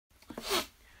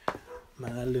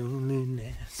My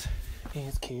loneliness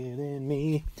is killing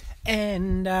me.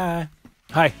 And Hi,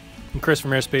 I'm Chris from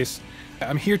Airspace.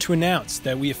 I'm here to announce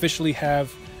that we officially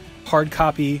have hard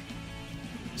copy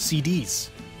CDs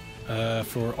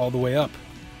for All the Way Up.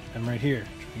 I'm right here.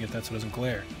 Trying to get that so it doesn't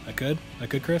glare. That good? That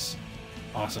good, Chris?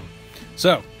 Awesome.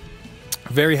 So,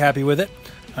 very happy with it.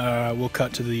 We'll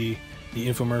cut to the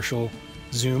infomercial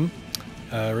Zoom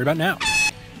right about now.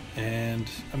 And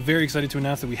I'm very excited to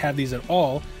announce that we have these at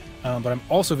all. But I'm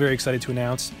also very excited to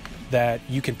announce that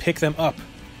you can pick them up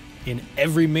in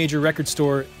every major record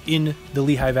store in the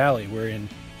Lehigh Valley. We're in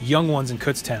Young Ones in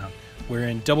Kutztown. We're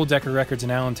in Double Decker Records in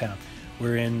Allentown.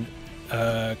 We're in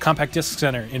Compact Disc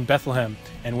Center in Bethlehem.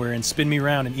 And we're in Spin Me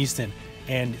Round in Easton.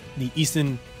 And the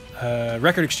Easton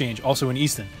Record Exchange also in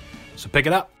Easton. So pick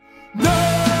it up. No!